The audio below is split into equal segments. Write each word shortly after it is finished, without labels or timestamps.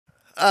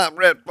I'm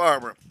Red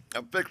Farmer.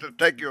 I'm fixing to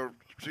take you a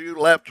few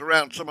laps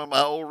around some of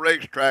my old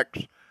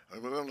racetracks.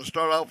 And we're going to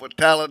start off with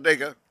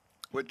Talladega,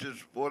 which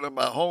is one of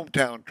my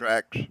hometown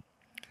tracks,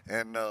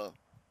 and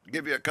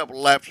give you a couple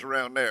laps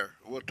around there.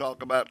 We'll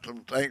talk about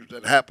some things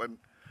that happened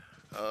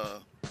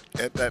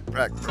at that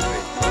track for me.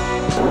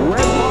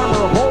 Red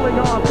Farmer holding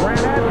off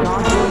Grant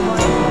Adcock.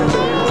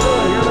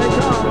 Here they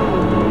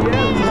come.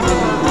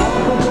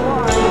 Yes, off the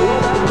line. Will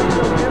that be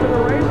the end of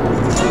the race?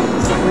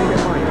 I think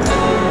it might.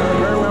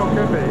 Very well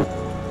could be.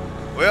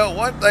 Well,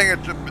 one thing,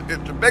 it's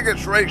the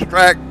biggest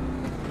racetrack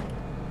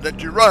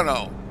that you run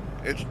on.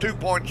 It's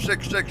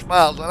 2.66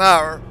 miles an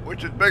hour,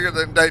 which is bigger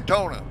than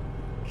Daytona.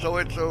 So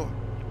it's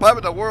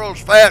probably the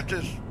world's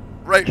fastest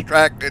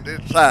racetrack at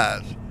its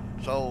size.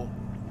 So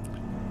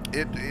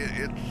it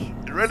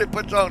really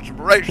puts on some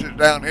races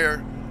down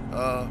here.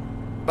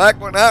 Back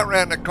when I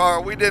ran the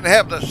car, we didn't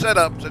have the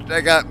setups that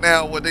they got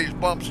now with these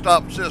bump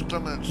stop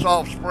system and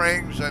soft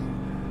springs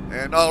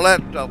and all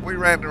that stuff. We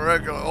ran the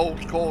regular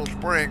old coil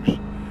springs.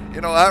 You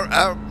know,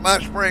 my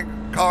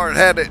spring car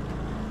had it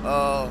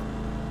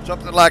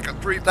something like a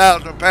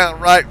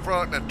 3,000-pound right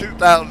front and a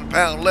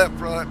 2,000-pound left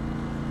front,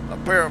 a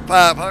pair of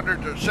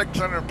 500 to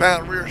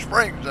 600-pound rear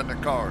springs in the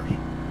cars.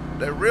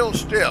 They're real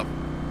stiff,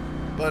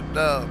 but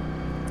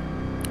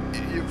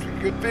you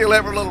could feel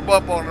every little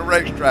bump on the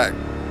racetrack.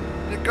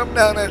 You come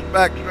down this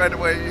back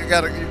straightaway, you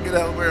get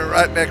out of there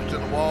right next to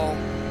the wall,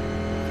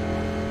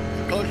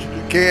 as close as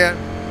you can.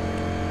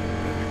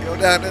 You go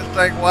down this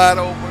thing wide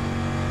open,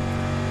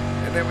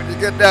 and then when you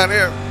get down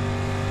here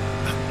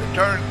to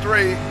turn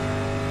 3,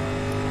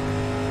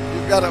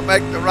 you've got to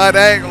make the right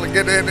angle to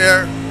get in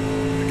there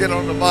to get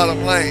on the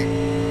bottom lane.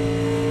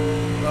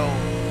 So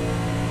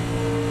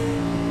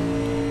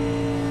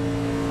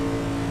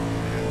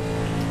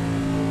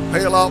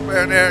peel off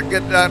there and there and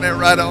get down there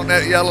right on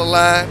that yellow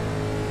line.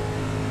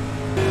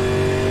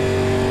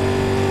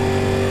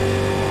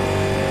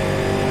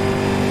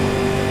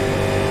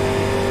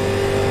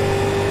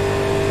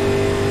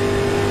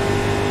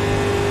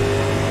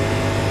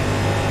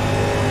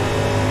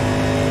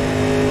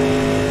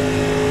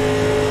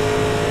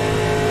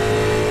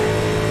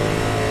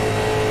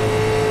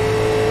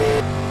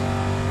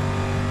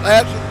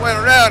 Fastest way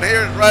around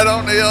here is right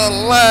on the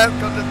yellow line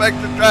because it makes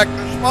the track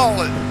the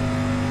smallest.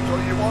 So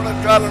you want to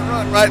try to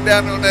run right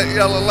down on that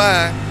yellow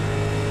line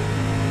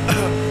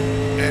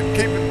and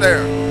keep it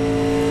there.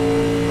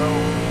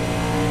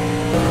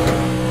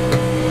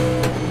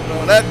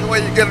 So that's the way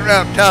you get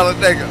around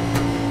Talladega.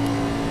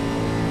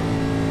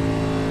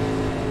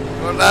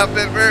 Well, I've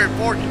been very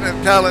fortunate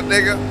in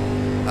Talladega.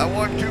 I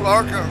won 2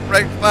 ARCA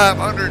race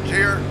 500s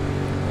here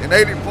in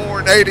 '84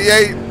 and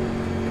 '88.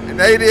 In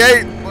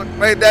 '88, what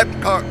made that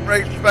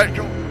race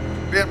special,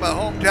 being my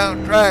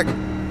hometown track,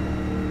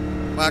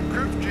 my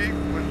crew chief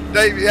was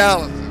Davey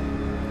Allison.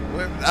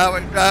 I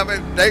was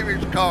driving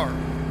Davey's car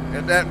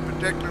in that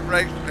particular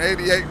race in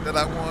 '88 that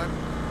I won.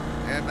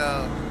 And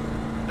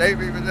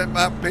Davey was in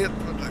my pit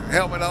with the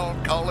helmet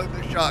on, calling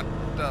the shot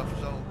and stuff.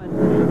 So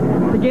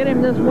to get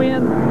him this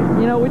win,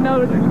 you know, we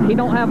know he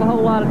don't have a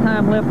whole lot of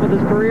time left with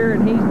his career,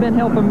 and he's been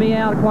helping me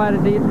out quite a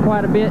bit,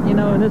 you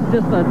know, and it's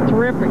just a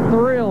terrific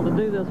thrill to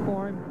do this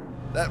for him.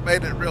 That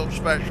made it real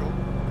special.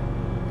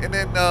 And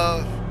in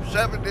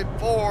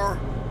 '74,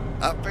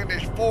 I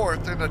finished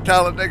 4th in the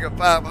Talladega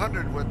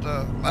 500 with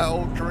my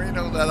old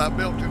Torino that I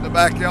built in the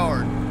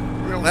backyard.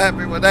 Real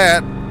happy with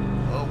that.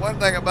 One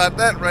thing about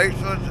that race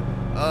was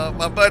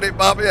my buddy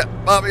Bobby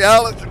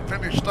Allison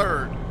finished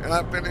 3rd, and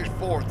I finished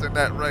 4th in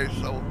that race,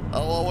 so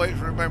I'll always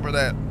remember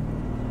that.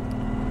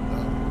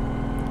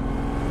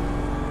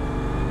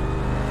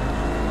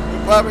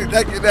 We'll probably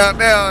take you down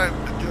now and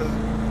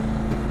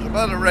some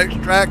other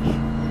racetracks.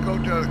 We'll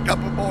go to a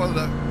couple more of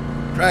the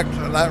tracks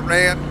that I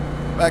ran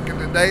back in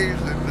the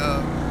days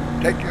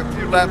and take you a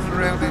few laps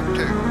around them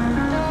too.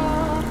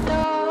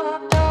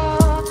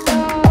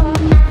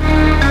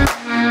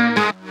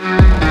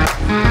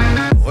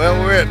 Well,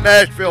 we're at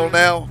Nashville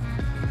now.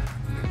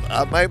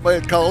 I may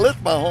call this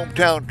my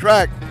hometown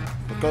track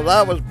because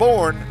I was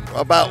born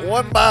about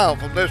 1 mile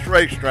from this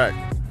racetrack.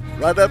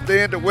 Right up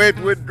the end of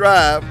Wedgwood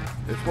Drive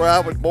is where I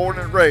was born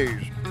and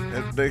raised,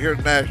 at the here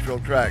Nashville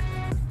track.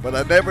 But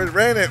I never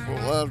ran it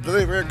while I was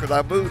living here because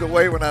I moved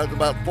away when I was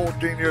about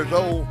 14 years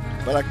old.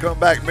 But I come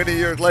back many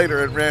years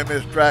later and ran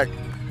this track,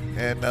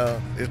 and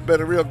it's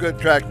been a real good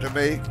track to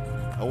me.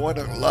 I won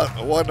a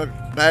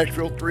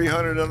Nashville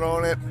 300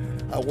 on it.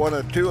 I won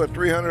a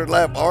 300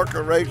 lap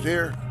ARCA race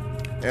here,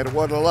 and I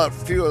won a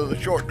few of the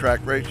short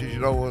track races, you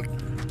know.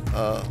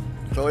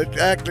 So it's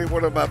actually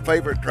one of my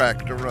favorite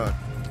tracks to run.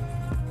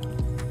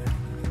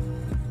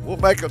 We'll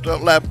make a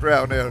lap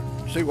around there,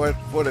 see what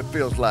it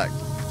feels like.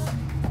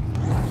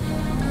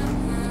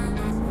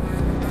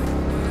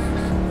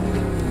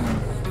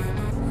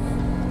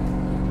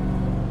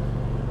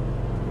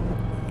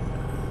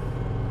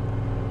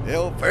 The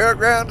old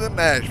fairgrounds in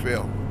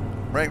Nashville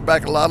bring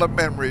back a lot of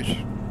memories.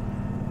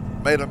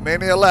 Made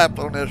many a lap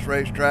on this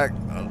racetrack.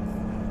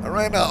 I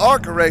ran an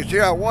ARCA race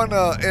here. I won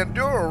an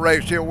enduro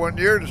race here one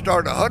year to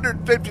start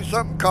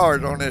 150-something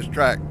cars on this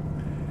track.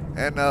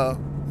 and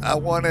I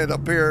won it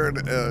up here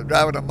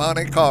driving a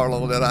Monte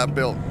Carlo that I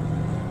built.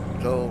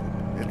 So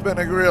it's been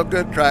a real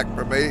good track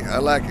for me. I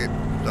like it.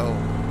 So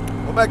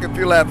we'll make a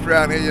few laps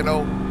around here, you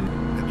know.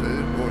 It's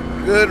a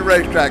good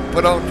racetrack.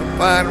 Put on some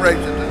fine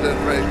races at this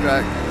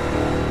racetrack.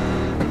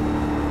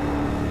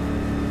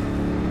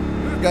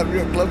 We got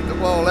real close to the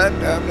wall that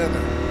time, didn't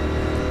it?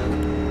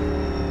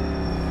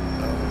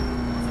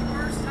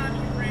 First time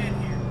you ran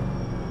here?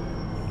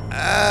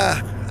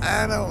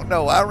 I don't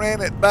know. I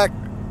ran it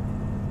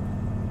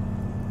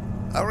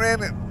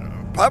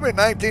probably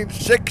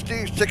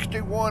 1960,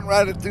 61,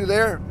 right through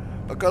there,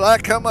 because I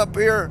come up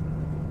here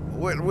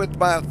with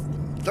my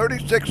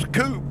 36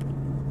 coupe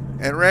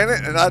and ran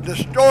it, and I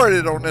destroyed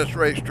it on this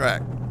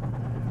racetrack.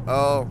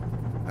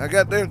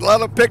 There's a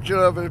lot of pictures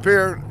of it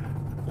here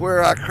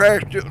where I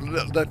crashed.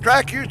 The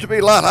track used to be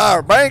a lot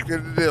higher banked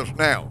than it is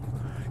now.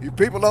 You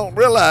people don't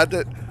realize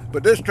it,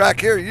 but this track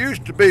here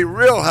used to be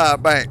real high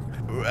banked.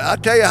 I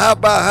tell you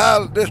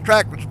how this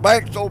track was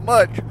banked so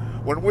much.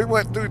 When we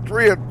went through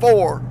 3 and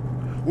 4,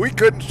 we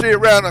couldn't see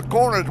around the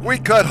corners. We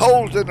cut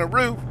holes in the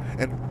roof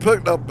and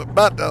put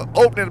about the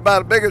opening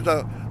about as big as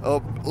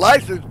a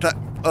license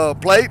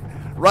plate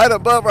right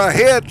above our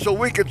head so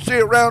we could see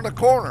around the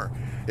corner.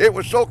 It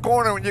was so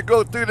corner when you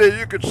go through there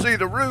you could see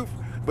the roof,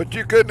 but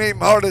you couldn't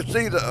even hardly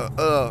see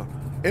the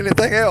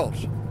anything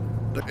else.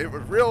 It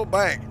was real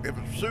banked. It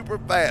was super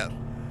fast.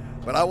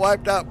 But I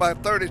wiped out my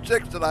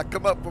 36 and I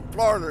come up from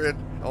Florida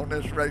on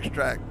this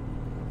racetrack.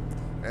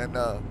 And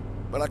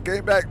but I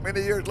came back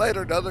many years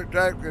later to other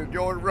tracks and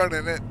enjoyed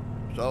running it.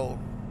 So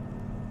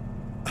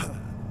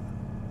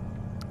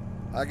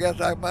I guess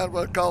I might as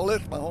well call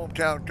this my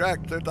hometown track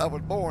since I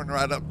was born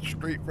right up the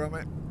street from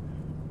it.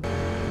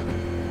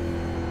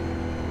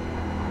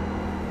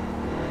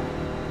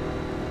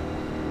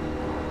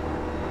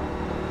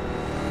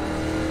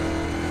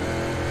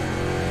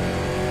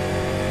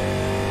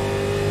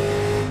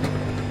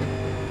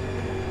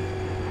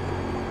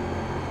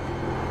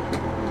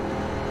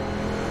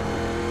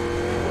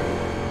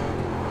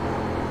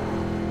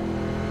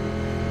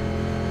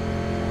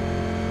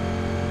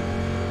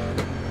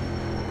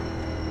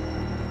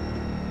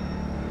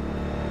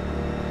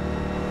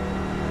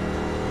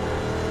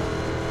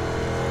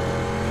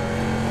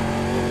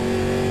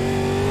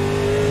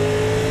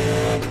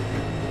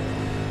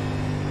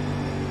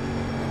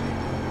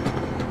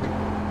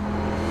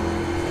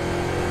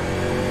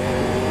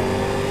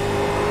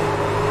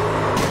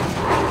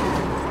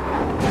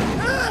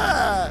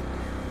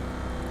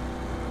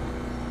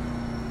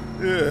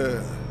 Yeah.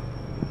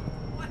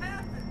 What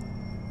happened?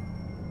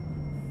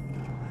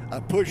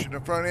 I'm pushing the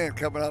front end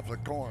coming off the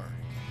corner.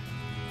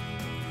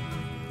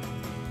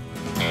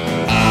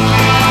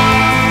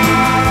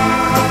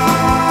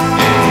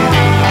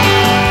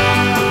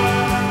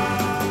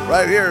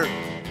 Right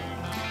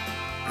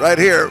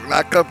here, when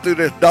I come through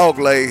this dog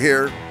leg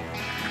here,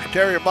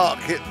 Terry Mock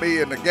hit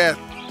me and the gas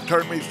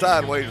turned me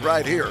sideways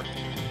right here.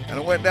 And I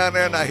went down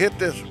there and I hit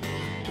this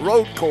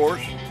road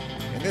course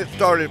and it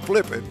started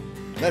flipping.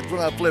 That's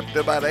when I flipped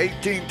about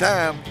 18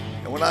 times,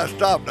 and when I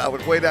stopped, I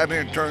was way down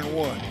here in turn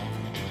 1.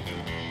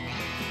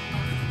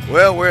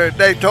 Well, we're at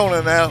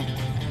Daytona now,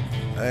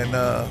 and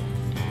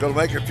gonna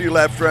make a few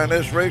laps around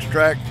this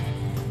racetrack.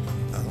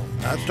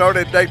 I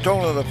started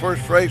Daytona, the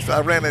first race I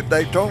ran at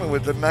Daytona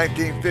was in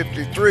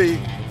 1953,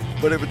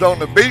 but it was on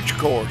the beach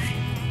course.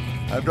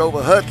 I drove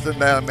a Hudson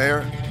down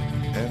there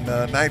in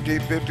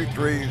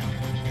 1953.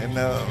 And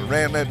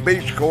ran that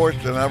beach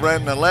course, and I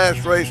ran the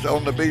last race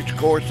on the beach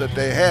course that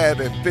they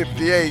had in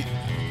 58,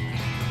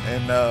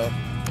 and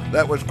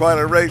that was quite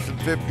a race in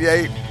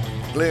 58.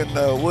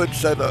 Glenn Woods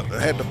said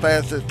had the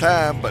fastest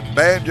time, but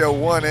Banjo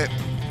won it.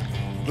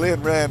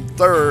 Glenn ran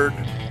 3rd.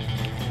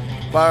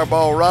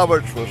 Fireball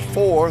Roberts was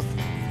 4th.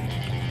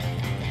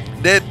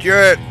 Ned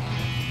Jarrett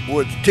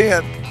was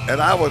 10th,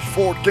 and I was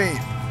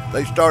 14th.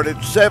 They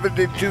started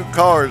 72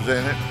 cars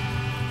in it.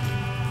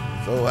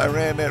 So I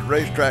ran that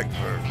racetrack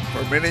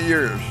for many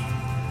years.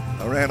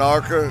 I ran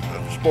ARCA,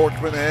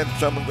 Sportsman, and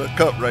some of the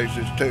Cup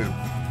races too.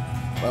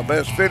 My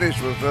best finish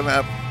was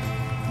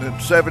in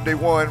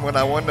 71 when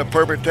I won the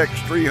Permitex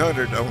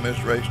 300 on this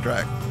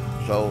racetrack.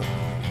 So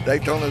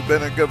Daytona's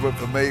been a good one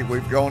for me.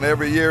 We've gone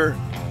every year.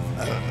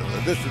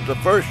 This is the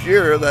first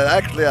year that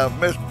actually I've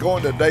missed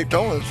going to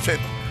Daytona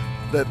since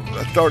that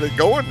I started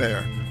going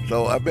there.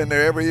 So I've been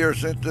there every year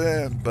since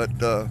then, but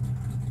the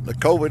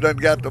COVID done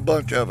got a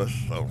bunch of us,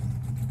 so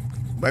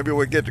maybe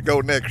we get to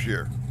go next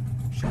year.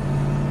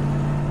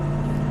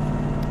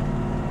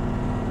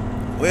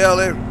 Well,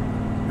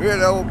 here in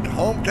the old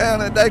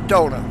hometown of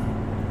Daytona.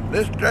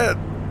 This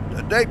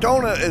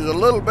Daytona is a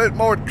little bit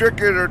more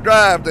trickier to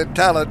drive than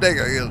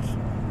Talladega is.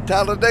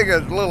 Talladega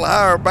is a little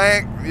higher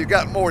bank. You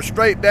got more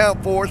straight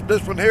down force.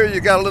 This one here, you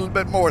got a little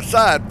bit more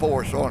side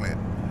force on it.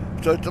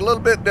 So it's a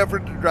little bit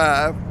different to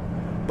drive,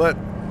 but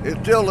it's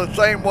still the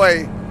same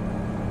way.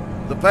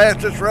 The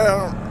fastest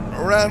round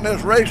around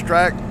this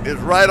racetrack is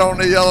right on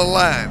the yellow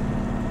line.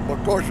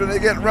 Of course, when they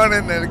get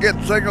running and they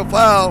get single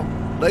file,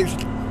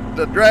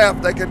 the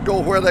draft, they can go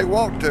where they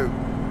want to.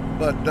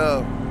 But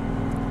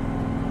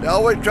They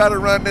always try to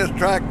run this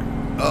track,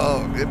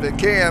 if they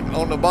can,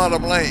 on the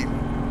bottom lane.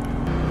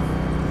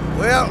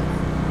 Well,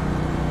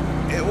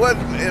 it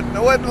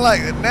wasn't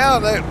like it. Now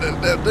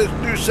this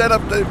new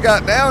setup they've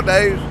got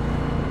nowadays,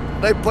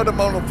 they put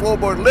them on the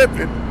floorboard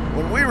lifted.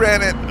 When we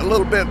ran it a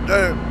little bit,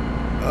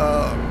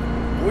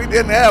 we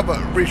didn't have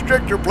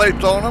restrictor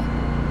plates on them,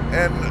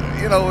 and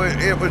you know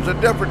it was a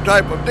different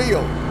type of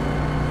deal.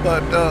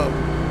 But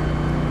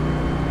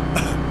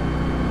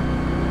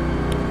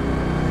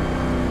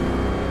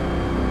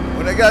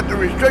when they got the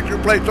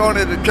restrictor plates on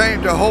it, it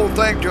changed the whole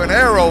thing to an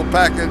aero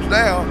package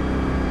now.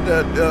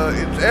 That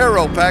it's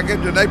aero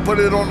package, and they put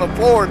it on the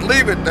floor and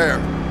leave it there.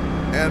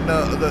 And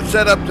the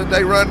setup that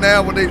they run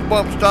now with these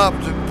bump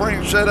stops and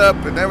spring setup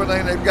and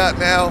everything they've got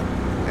now,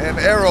 and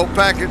aero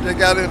package they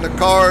got in the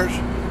cars,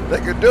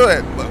 they could do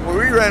it. But when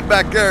we ran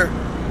back there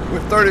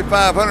with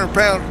 3,500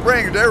 pound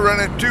springs, they're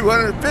running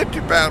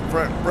 250 pound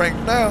springs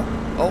now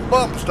on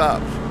bump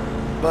stops.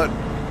 But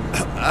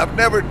I've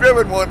never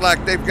driven one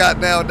like they've got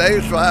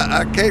nowadays, so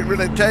I can't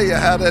really tell you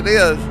how that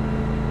is.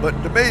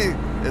 But to me,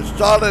 as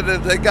solid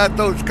as they got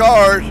those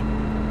cars,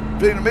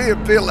 to me,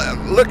 it feel like,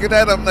 looking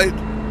at them,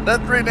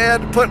 that's the reason they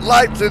had to put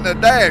lights in the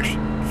dash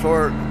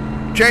for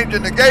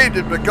changing the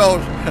gauges,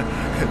 because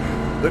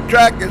the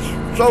track is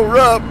so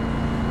rough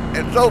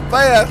and so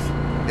fast,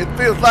 it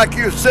feels like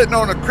you're sitting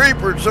on a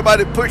creeper and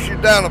somebody pushed you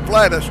down a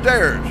flight of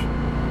stairs.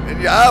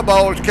 And your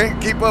eyeballs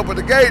can't keep up with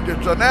the gauges.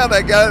 So now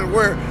they got it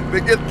where if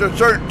it gets to a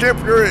certain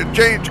temperature, it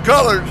changes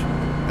colors,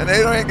 and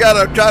they ain't got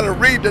to try to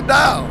read the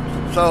dials.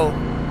 So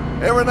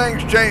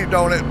everything's changed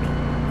on it,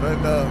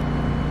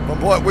 and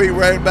from what we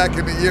ran back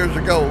in the years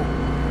ago.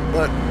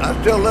 But I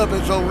still love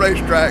this old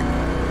racetrack.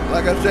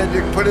 Like I said,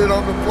 you can put it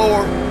on the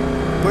floor,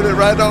 put it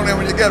right on there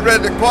when you get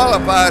ready to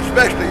qualify,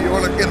 especially. You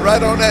want to get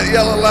right on that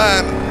yellow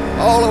line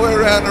all the way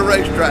around the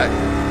racetrack.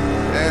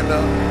 And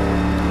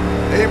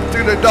even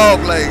through the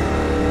dog leg.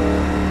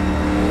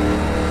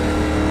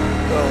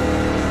 So,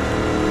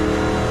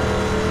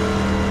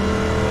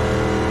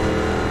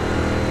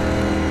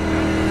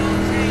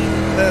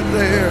 that's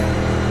there.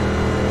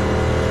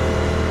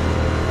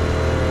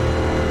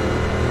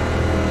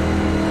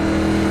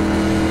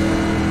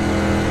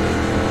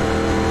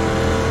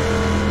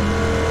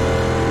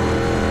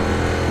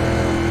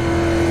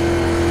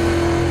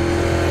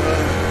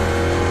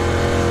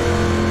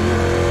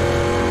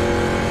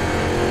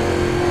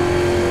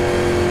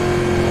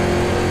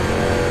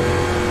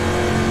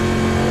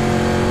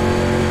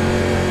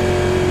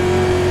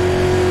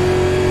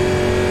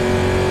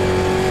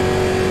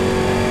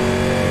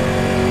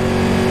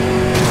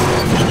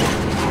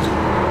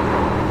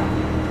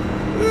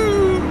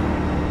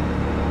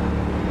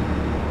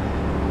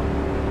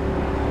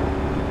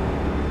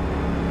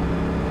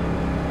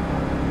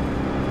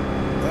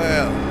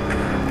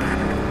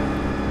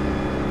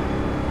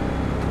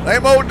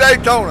 Same old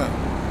Daytona.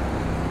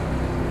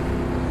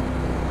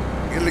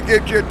 It'll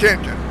get your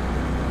attention.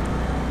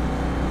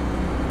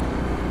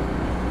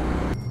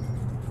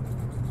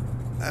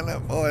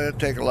 And boy, it'll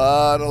take a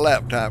lot of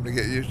lap time to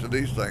get used to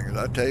these things,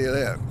 I tell you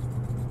that.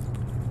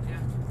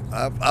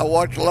 Yeah. I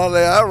watched a lot of the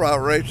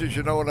IROC races,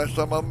 you know, and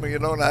some of them, you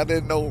know, and I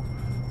didn't know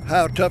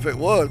how tough it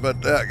was,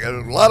 but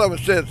a lot of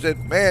them said,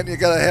 man, you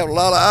got to have a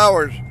lot of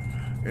hours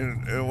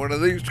in one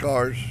of these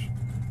cars.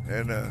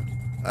 And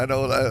I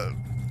know that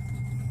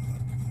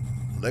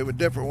they were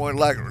different ones.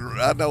 Like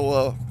I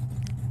know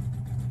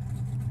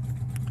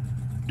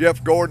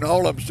Jeff Gordon,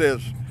 all of them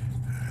says,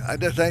 I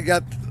just ain't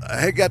got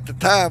the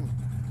time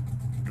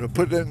to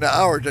put in the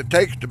hours it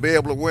takes to be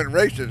able to win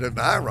races in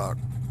the IROC.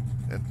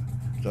 And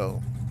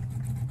so,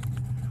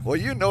 well,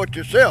 you know it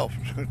yourself,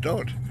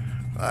 don't?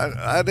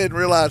 I didn't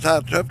realize how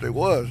tough it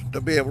was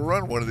to be able to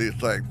run one of these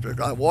things.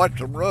 I watched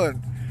them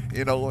run,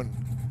 you know, and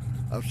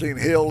I've seen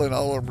Hill and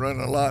all of them run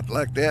a lot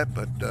like that,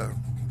 but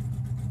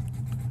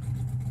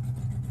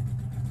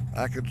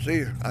I can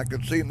see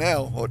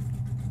now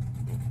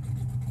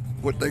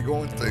what they're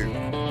going through.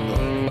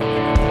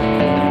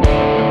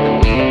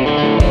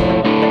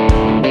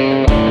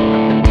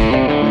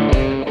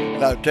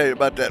 And I'll tell you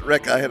about that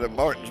wreck I had in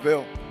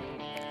Martinsville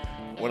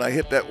when I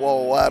hit that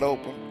wall wide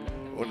open.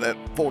 When that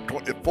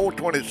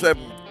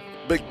 427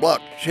 big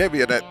block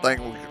Chevy in that thing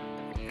was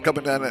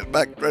coming down that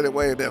back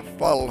straightaway, and then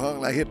followed hung,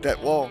 and I hit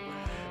that wall,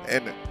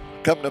 and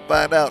come to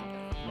find out,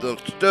 the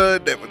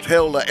stud that was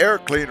held the air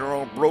cleaner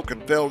on broke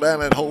and fell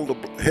down and held the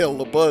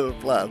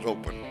butterflies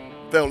open.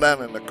 Fell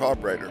down in the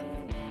carburetor.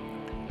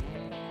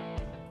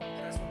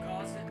 That's what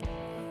caused it?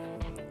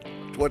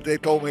 That's what they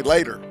told me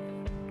later.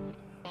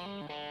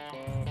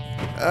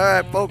 All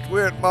right, folks,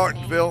 we're at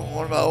Martinsville,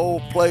 one of my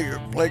old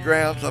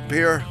playgrounds up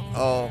here.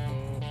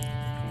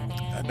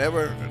 I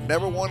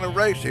never won a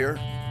race here.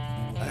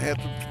 I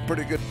had some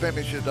pretty good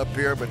finishes up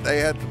here, but they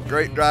had some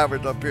great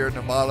drivers up here in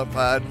the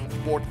modified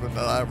sportsmen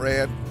that I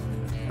ran.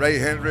 Ray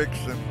Hendricks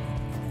and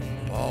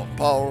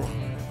Paul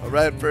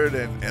Radford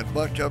and a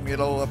bunch of them, you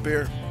know, up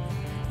here.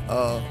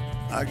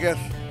 I guess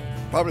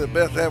probably the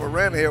best I ever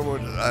ran here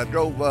was I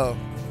drove a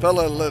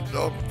fella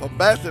from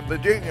Bassett,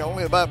 Virginia,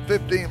 only about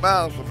 15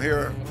 miles from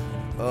here,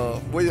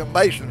 William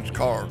Mason's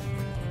car.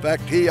 In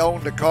fact, he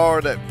owned the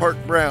car that Perk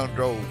Brown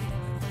drove,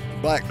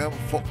 black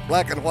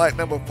and white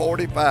number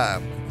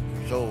 45.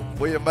 So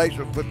William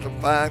Mason put some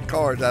fine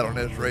cars out on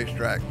this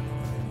racetrack.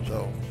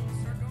 So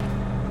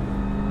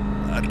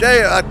I tell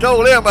you, I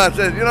told him, I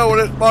said, you know,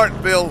 this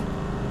Martinsville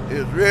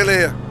is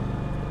really a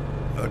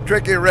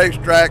tricky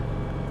racetrack,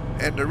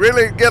 and to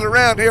really get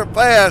around here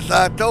fast,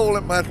 I told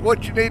him, that's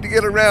what you need to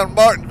get around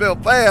Martinsville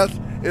fast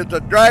is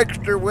a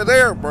dragster with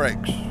air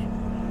brakes.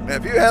 Now,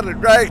 if you had a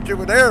dragster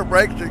with air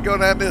brakes and go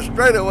down this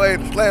straightaway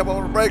and slam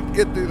on the brakes to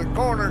get through the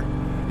corner,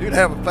 you'd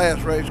have a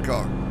fast race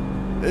car.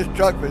 This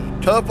truck is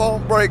tough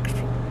on brakes,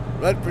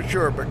 that's for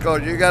sure,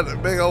 because you got a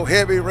big old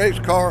heavy race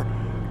car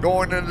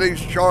going into these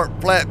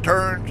sharp, flat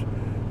turns,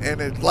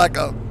 and it's like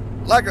I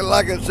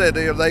said,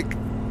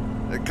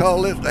 they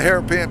call this the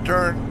hairpin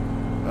turn.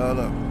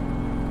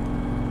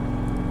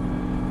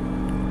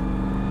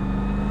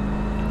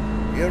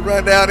 You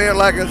run down here,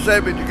 like I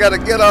said, but you got to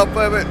get off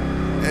of it,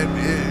 and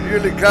you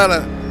really kind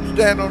of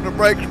stand on the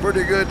brakes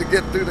pretty good to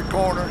get through the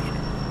corners,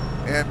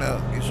 and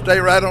you stay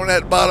right on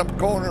that bottom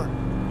corner,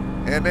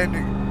 and then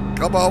you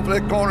come off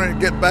that corner and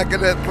get back in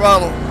that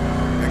throttle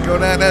and go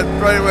down that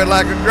straightaway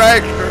like a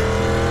dragster.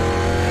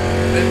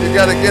 Then you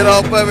got to get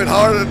off of it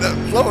hard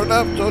enough, slow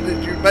enough so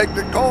that you make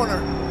the corner,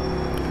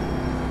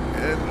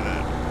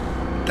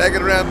 and take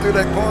it around through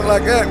that corner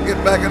like that and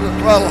get back in the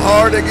throttle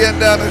hard again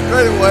down the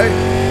straightaway.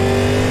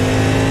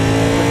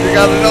 You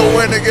got to know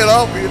when to get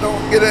off. You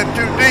don't get in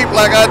too deep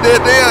like I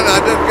did then. I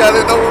just got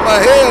in over my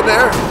head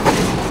there.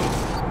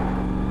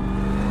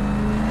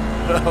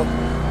 So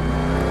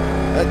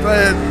that's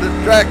why the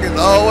track is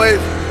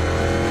always,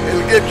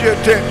 it'll get your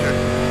attention.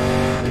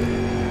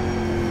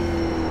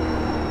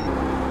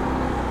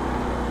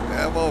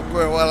 I'm gonna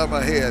quit while I'm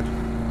ahead.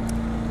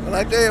 Well,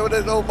 I tell you what,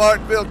 this old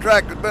Martinsville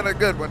track has been a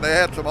good one. They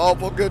had some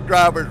awful good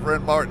drivers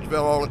in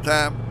Martinsville all the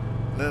time.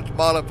 And it's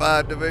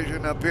modified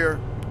division up here.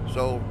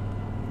 So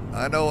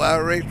I know I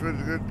raced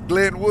with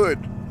Glenn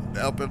Wood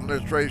up in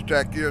this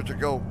racetrack years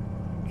ago.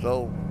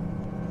 So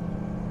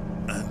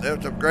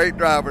there's some great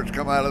drivers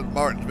come out of the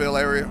Martinsville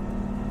area,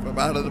 from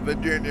out of the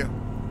Virginia,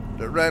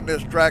 that ran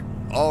this track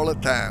all the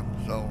time.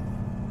 So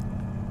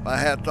my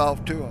hat's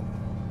off to them.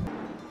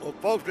 Well,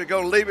 folks, we're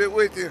going to leave it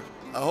with you.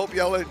 I hope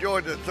y'all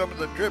enjoyed some of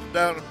the trips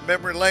down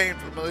memory lane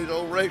from these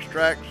old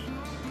racetracks.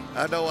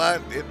 I know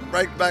it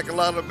brings back a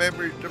lot of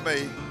memories to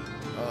me.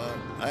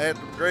 I had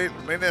some great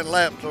many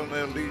laps on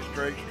these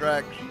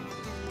racetracks,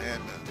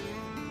 and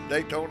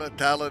Daytona,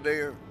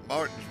 Talladega,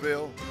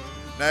 Martinsville,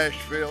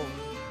 Nashville.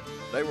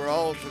 They were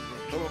all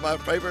some of my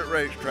favorite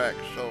racetracks.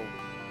 So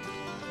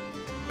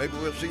maybe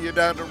we'll see you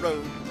down the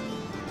road.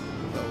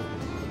 So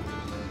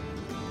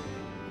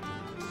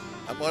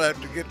I'm gonna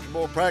have to get some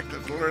more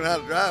practice to learn how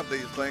to drive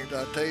these things.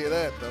 I'll tell you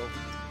that, though.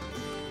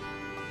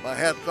 My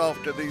hat's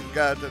off to these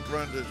guys that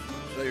run this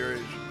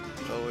series.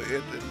 So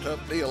it's a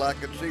tough deal. I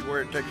can see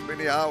where it takes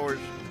many hours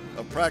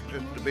of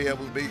practice to be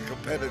able to be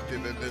competitive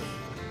in this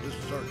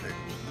circuit.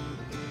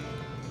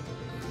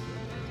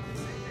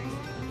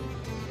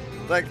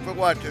 Thanks for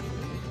watching.